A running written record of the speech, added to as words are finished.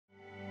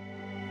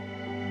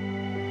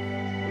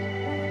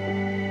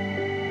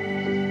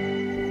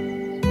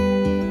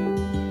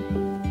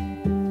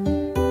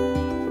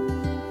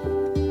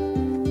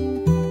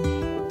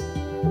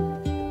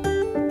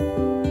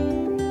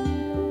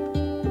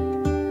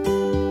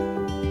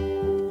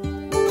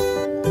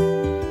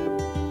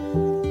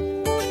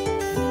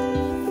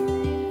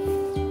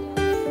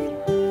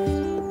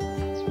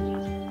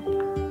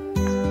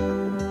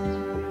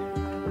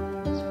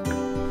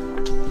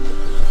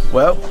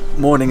Well,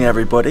 morning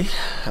everybody,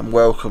 and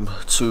welcome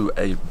to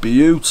a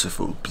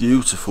beautiful,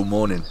 beautiful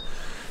morning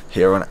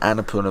here on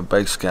Annapurna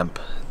Base Camp,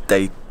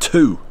 day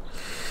 2.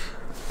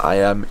 I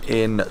am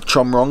in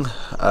Chomrong,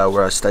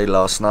 where I stayed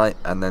last night,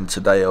 and then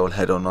today I will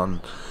head on,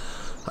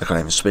 I can't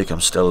even speak, I'm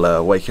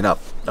still waking up.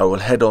 I will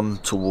head on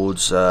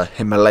towards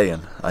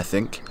Himalayan, I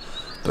think,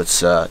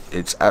 but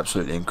it's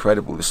absolutely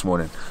incredible this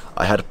morning.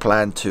 I had a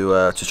plan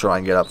to try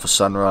and get up for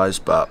sunrise,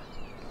 but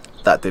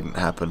that didn't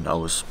happen. I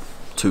was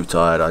too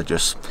tired. I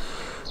just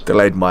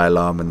delayed my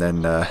alarm and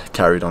then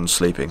carried on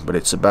sleeping. But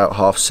it's about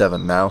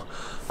 7:30 now.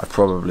 I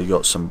probably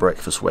got some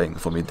breakfast waiting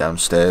for me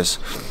downstairs.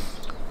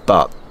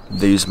 But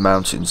these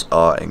mountains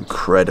are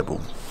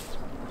incredible.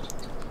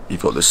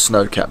 You've got the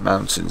snow-capped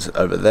mountains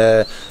over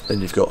there.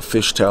 Then you've got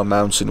Fishtail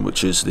Mountain,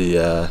 which is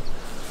the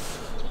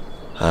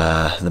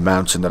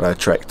mountain that I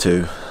trekked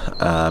to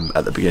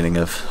at the beginning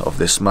of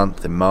this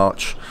month in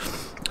March.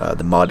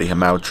 The Mardi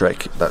Himal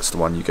trek. That's the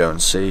one you go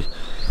and see.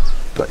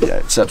 But yeah,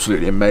 it's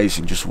absolutely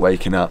amazing just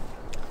waking up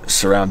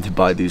surrounded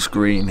by these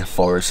green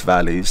forest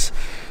valleys,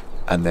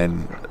 and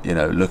then, you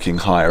know, looking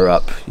higher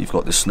up you've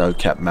got the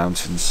snow-capped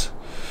mountains.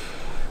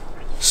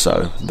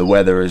 So the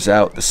weather is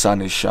out, the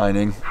sun is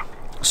shining,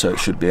 so it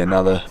should be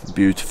another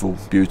beautiful,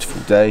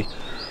 beautiful day.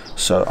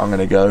 So I'm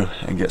gonna go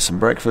and get some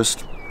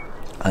breakfast,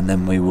 and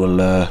then we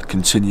will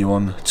continue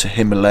on to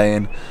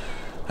Himalayan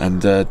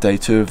and day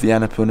 2 of the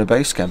Annapurna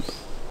Base Camp.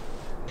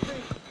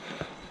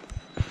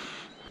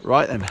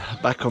 Right then,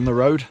 back on the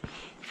road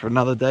for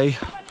another day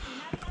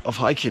of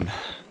hiking.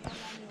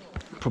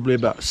 Probably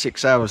about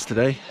 6 hours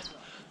today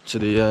to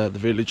the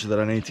village that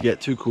I need to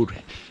get to, called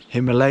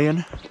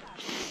Himalayan.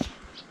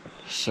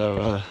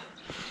 So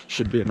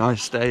should be a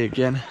nice day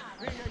again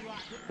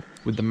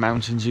with the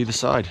mountains either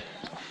side.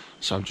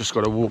 So I've just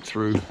got to walk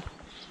through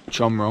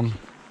Chomrong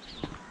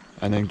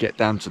and then get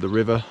down to the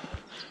river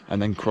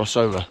and then cross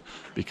over,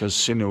 because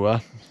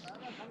Sinua,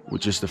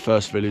 which is the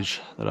first village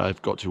that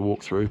I've got to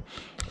walk through,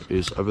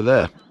 is over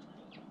there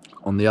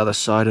on the other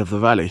side of the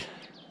valley.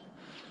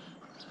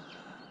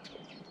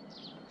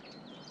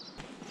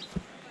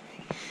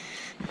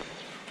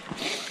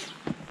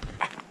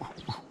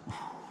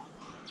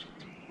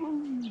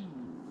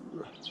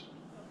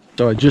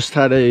 So I just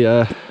had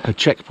a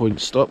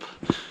checkpoint stop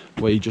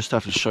where you just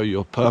have to show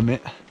your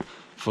permit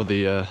for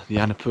the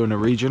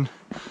Annapurna region.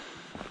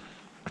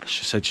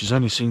 She said she's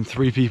only seen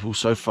 3 people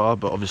so far,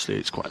 but obviously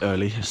it's quite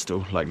early, it's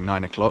still like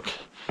 9 o'clock.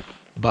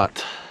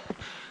 But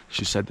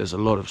she said there's a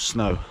lot of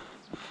snow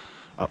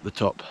up the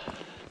top,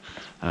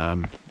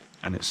 and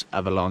it's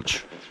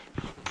avalanche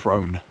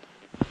prone.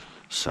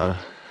 So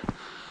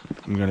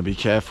I'm going to be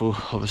careful,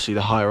 obviously,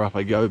 the higher up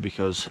I go,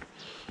 because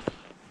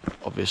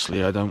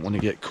obviously I don't want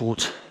to get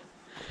caught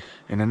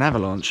in an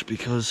avalanche,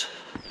 because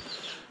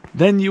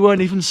then you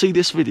won't even see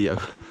this video.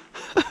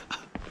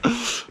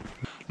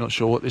 Not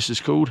sure what this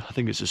is called. I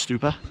think it's a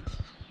stupa.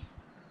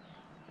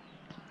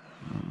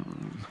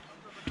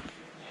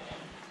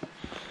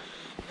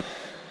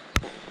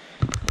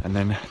 And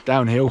then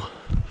downhill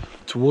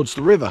towards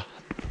the river.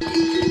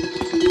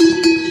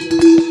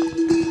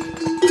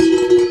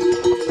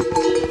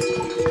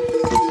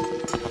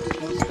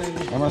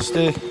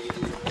 Namaste.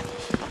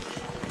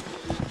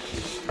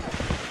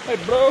 Hey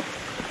bro.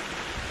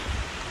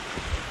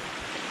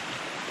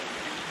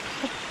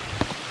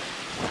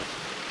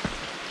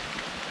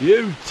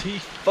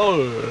 Beautiful.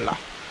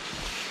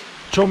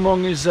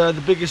 Chomrong is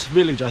the biggest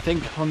village, I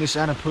think, on this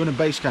Annapurna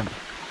Base Camp.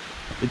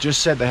 It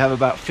just said they have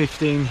about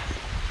 15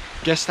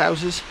 guest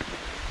houses,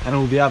 and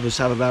all the others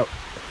have about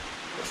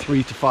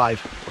 3 to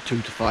 5 or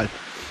 2 to 5.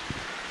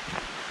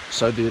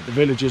 So the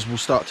villages will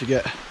start to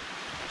get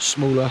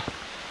smaller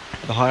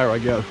the higher I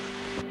go.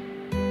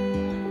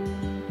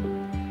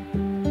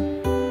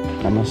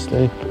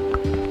 Namaste.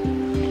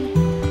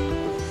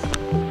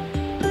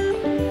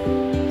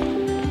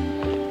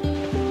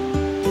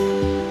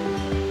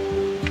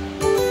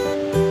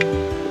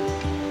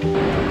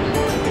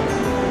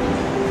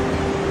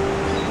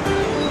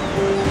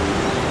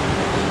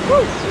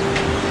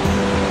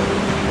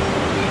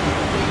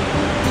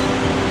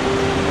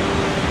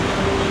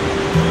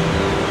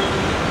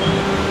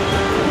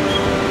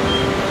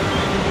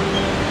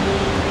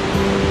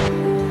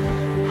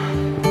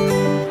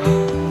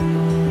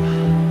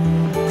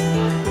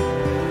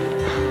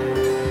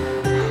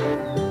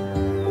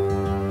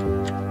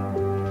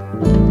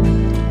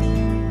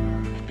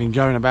 Been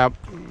going about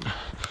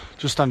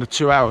just under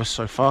 2 hours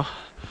so far.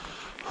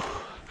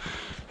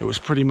 It was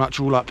pretty much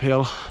all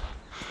uphill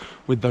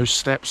with those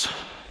steps,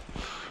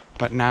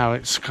 but now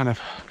it's kind of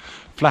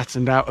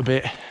flattened out a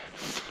bit,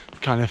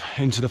 kind of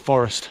into the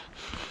forest,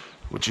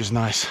 which is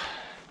nice.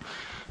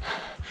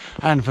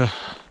 And for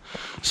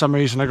some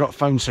reason I got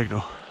phone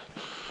signal,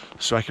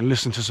 so I can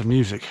listen to some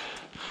music,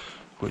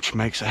 which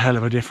makes a hell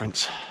of a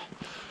difference.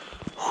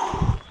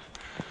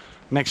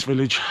 Next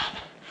village,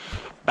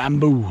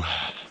 Bamboo,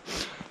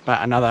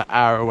 about another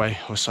hour away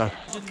or so.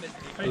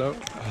 Hello.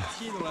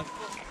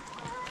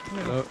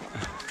 Hello.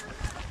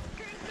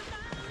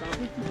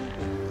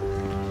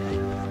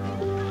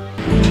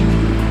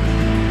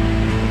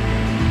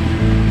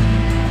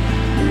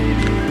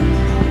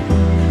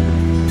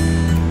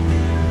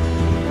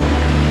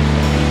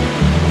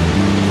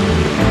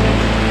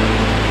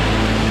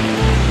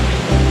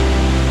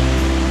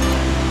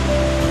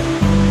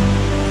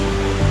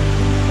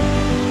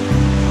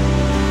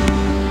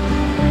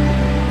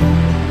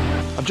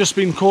 just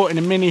been caught in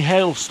a mini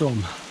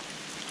hailstorm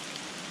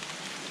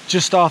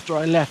just after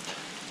I left,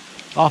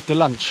 after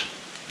lunch.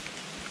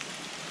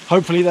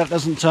 Hopefully that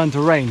doesn't turn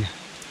to rain.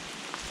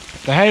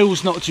 The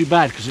hail's not too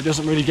bad because it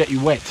doesn't really get you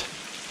wet.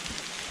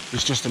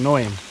 It's just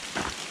annoying.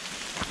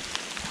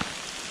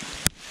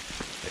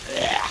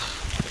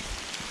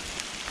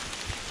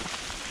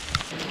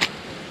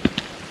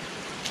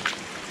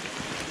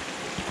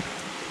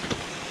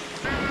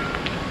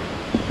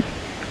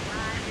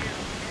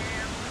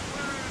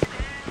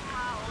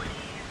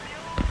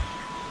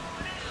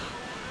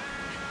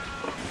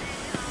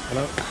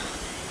 Hello.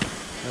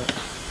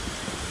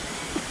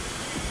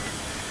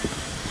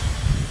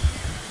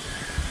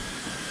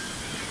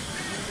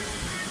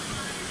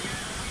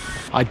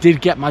 I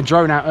did get my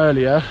drone out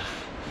earlier.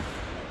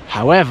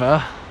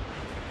 However,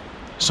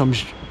 some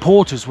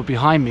porters were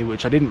behind me,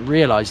 which I didn't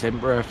realise. They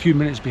were a few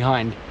minutes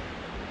behind,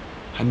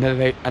 and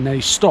then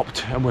they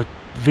stopped and were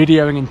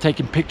videoing and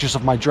taking pictures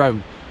of my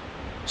drone.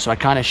 So I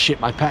kind of shit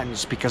my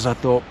pants because I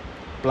thought,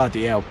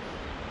 bloody hell,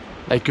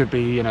 they could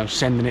be, you know,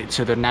 sending it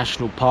to the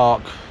national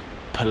park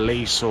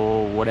police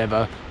or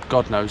whatever,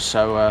 God knows.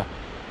 So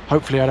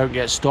hopefully I don't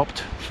get stopped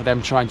for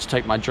them trying to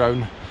take my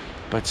drone.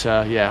 But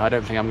yeah, I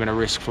don't think I'm going to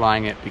risk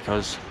flying it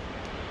because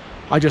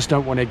I just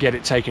don't want to get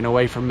it taken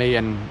away from me,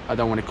 and I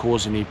don't want to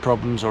cause any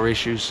problems or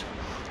issues,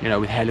 you know,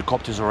 with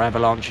helicopters or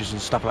avalanches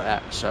and stuff like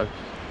that. So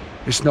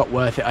it's not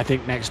worth it. I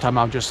think next time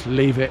I'll just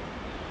leave it.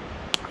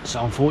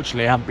 So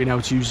unfortunately I haven't been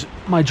able to use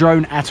my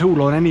drone at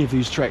all on any of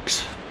these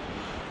treks.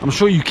 I'm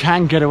sure you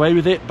can get away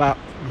with it, but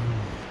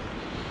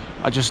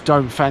I just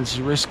don't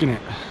fancy risking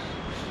it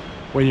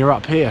when you're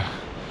up here,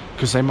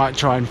 because they might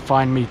try and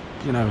find me,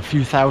 you know, a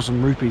few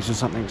thousand rupees or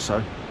something.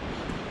 So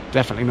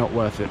definitely not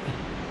worth it.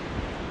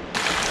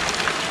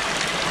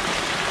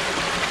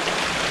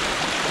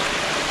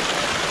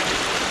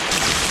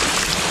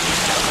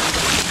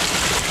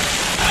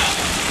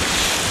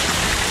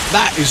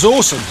 That is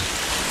awesome.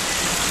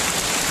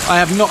 I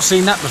have not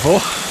seen that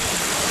before.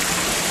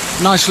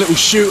 Nice little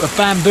shoot of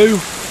bamboo.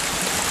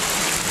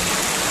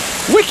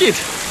 Wicked.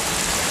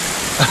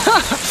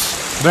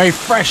 Very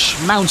fresh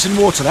mountain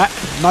water, that.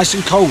 Nice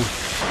and cold.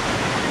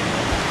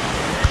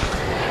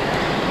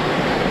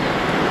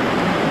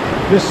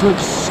 This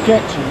looks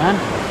sketchy, man.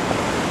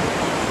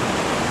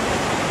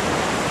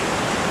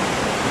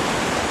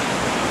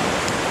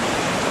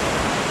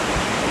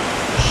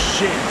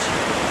 Shit.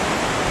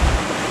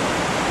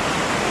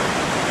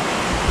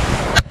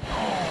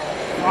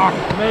 Fuck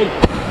me.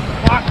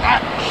 Fuck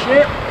that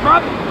shit,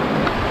 man.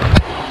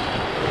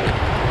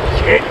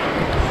 Shit.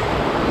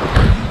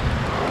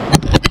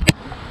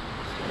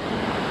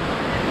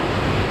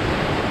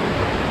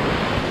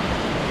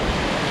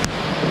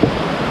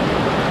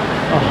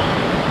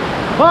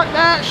 Fuck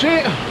that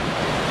shit!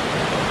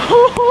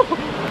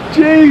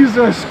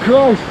 Jesus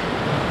Christ!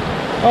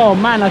 Oh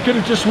man, I could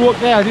have just walked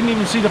there. I didn't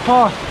even see the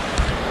path.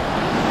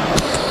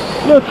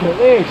 Look at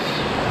this.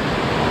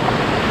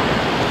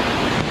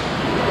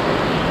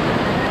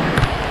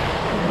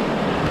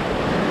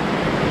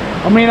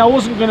 I mean, I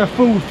wasn't going to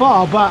fall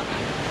far, but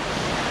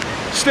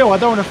still, I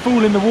don't want to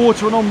fall in the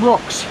water and on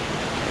rocks.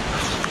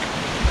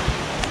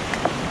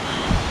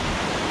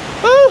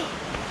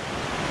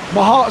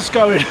 My heart's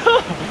going.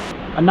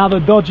 Another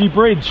dodgy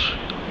bridge.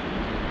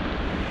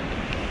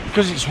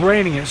 Because it's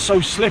raining, it's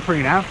so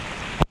slippery now.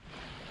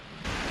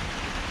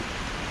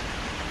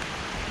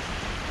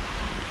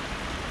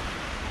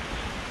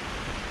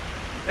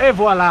 Et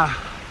voila.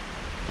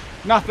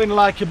 Nothing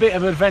like a bit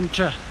of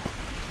adventure.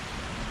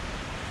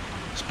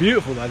 It's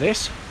beautiful though,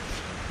 this.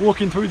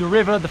 Walking through the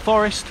river, the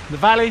forest, the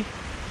valley.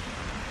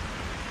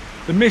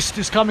 The mist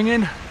is coming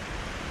in.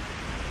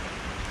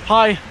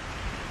 High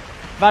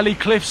valley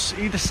cliffs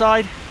either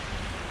side.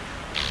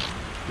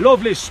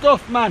 Lovely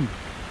stuff, man.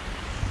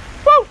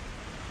 Woo!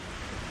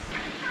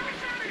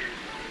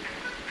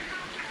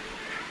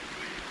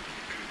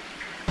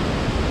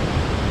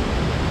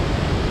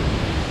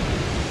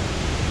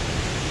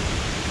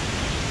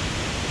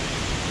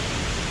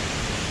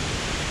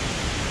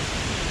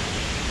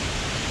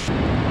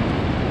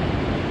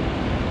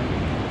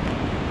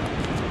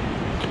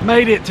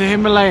 Made it to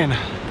Himalayan.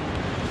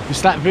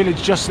 It's that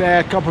village just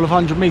there, a couple of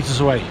 100 meters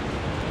away.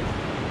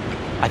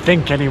 I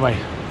think, anyway.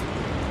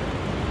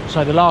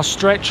 So the last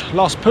stretch,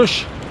 last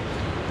push,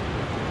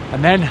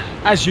 and then,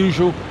 as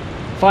usual,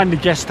 find a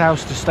guest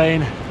house to stay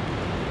in,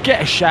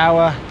 get a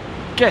shower,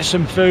 get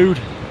some food,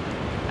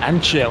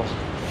 and chill.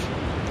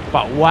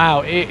 But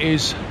wow, it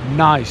is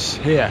nice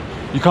here.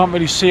 You can't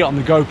really see it on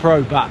the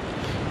GoPro, but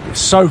it's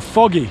so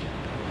foggy.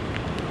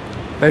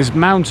 There's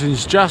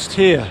mountains just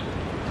here,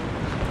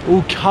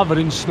 all covered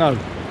in snow.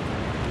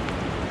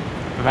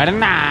 Very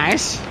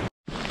nice.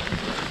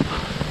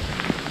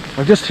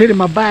 I've just hidden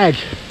my bag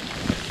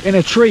in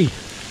a tree.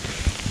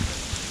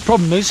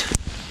 Problem is,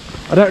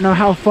 I don't know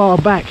how far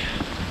back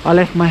I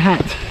left my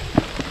hat.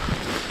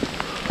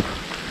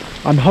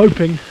 I'm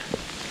hoping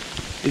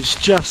it's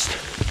just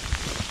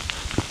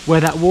where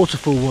that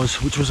waterfall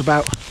was, which was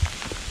about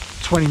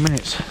 20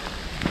 minutes.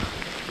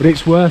 But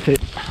it's worth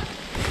it.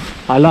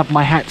 I love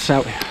my hats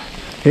out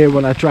here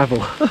when I travel.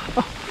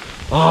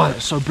 Oh,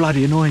 that's so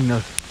bloody annoying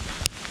though.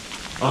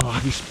 Oh,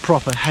 he's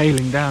proper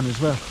hailing down as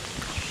well.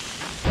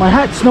 My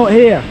hat's not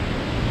here.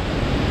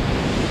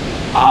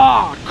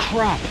 Ah,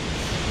 crap.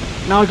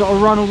 Now I got to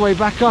run all the way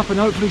back up and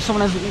hopefully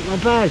someone hasn't nicked my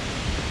bag.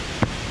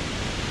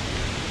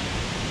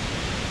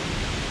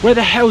 Where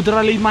the hell did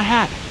I leave my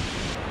hat?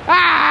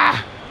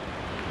 Ah!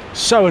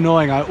 So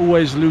annoying, I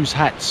always lose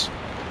hats.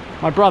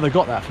 My brother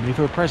got that for me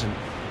for a present.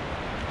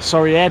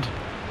 Sorry, Ed.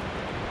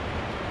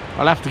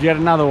 I'll have to get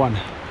another one.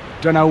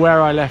 Don't know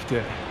where I left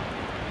it.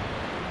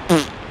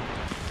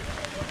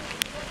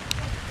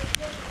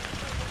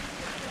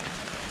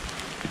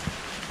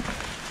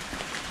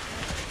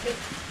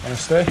 Wanna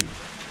stay?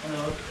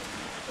 Hello.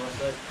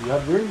 You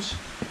have rooms?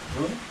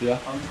 Room? Yeah.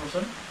 1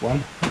 person?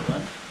 One.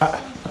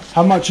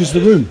 How much is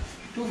the room?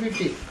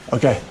 250.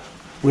 Okay.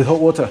 With hot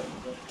water?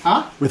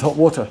 Huh? With hot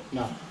water?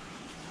 No.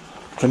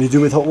 Can you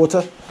do with hot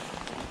water?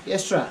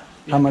 Extra.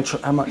 How much?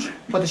 How much?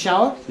 For the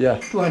shower? Yeah.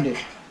 200.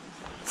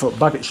 For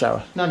bucket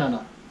shower? No, no,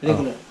 no.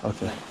 Regular. Oh,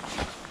 okay.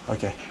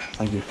 Okay.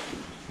 Thank you.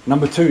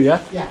 Number 2,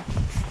 yeah? Yeah.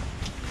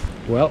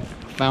 Well,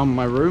 found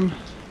my room.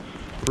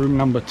 Room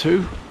number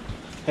 2.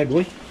 Hey,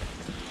 boy.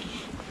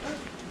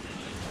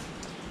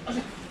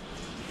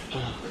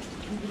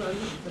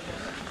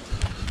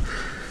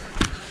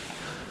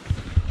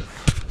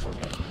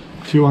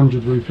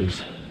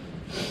 ₹200,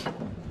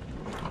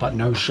 but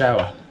no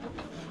shower.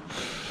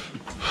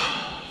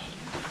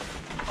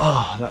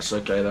 Oh, that's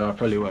okay though. I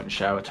probably won't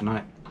shower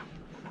tonight.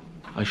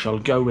 I shall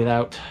go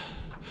without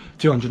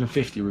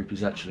 250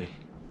 rupees actually.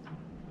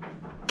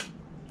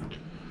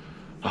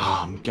 Oh,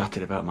 I'm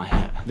gutted about my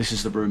hat. This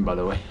is the room, by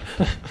the way.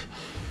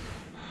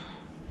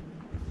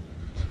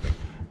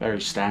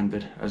 Very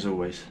standard, as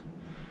always.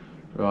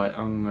 Right,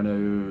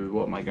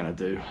 what am I gonna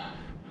do?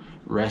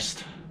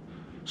 Rest,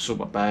 sort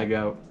my bag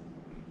out,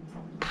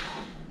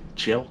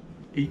 chill,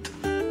 eat.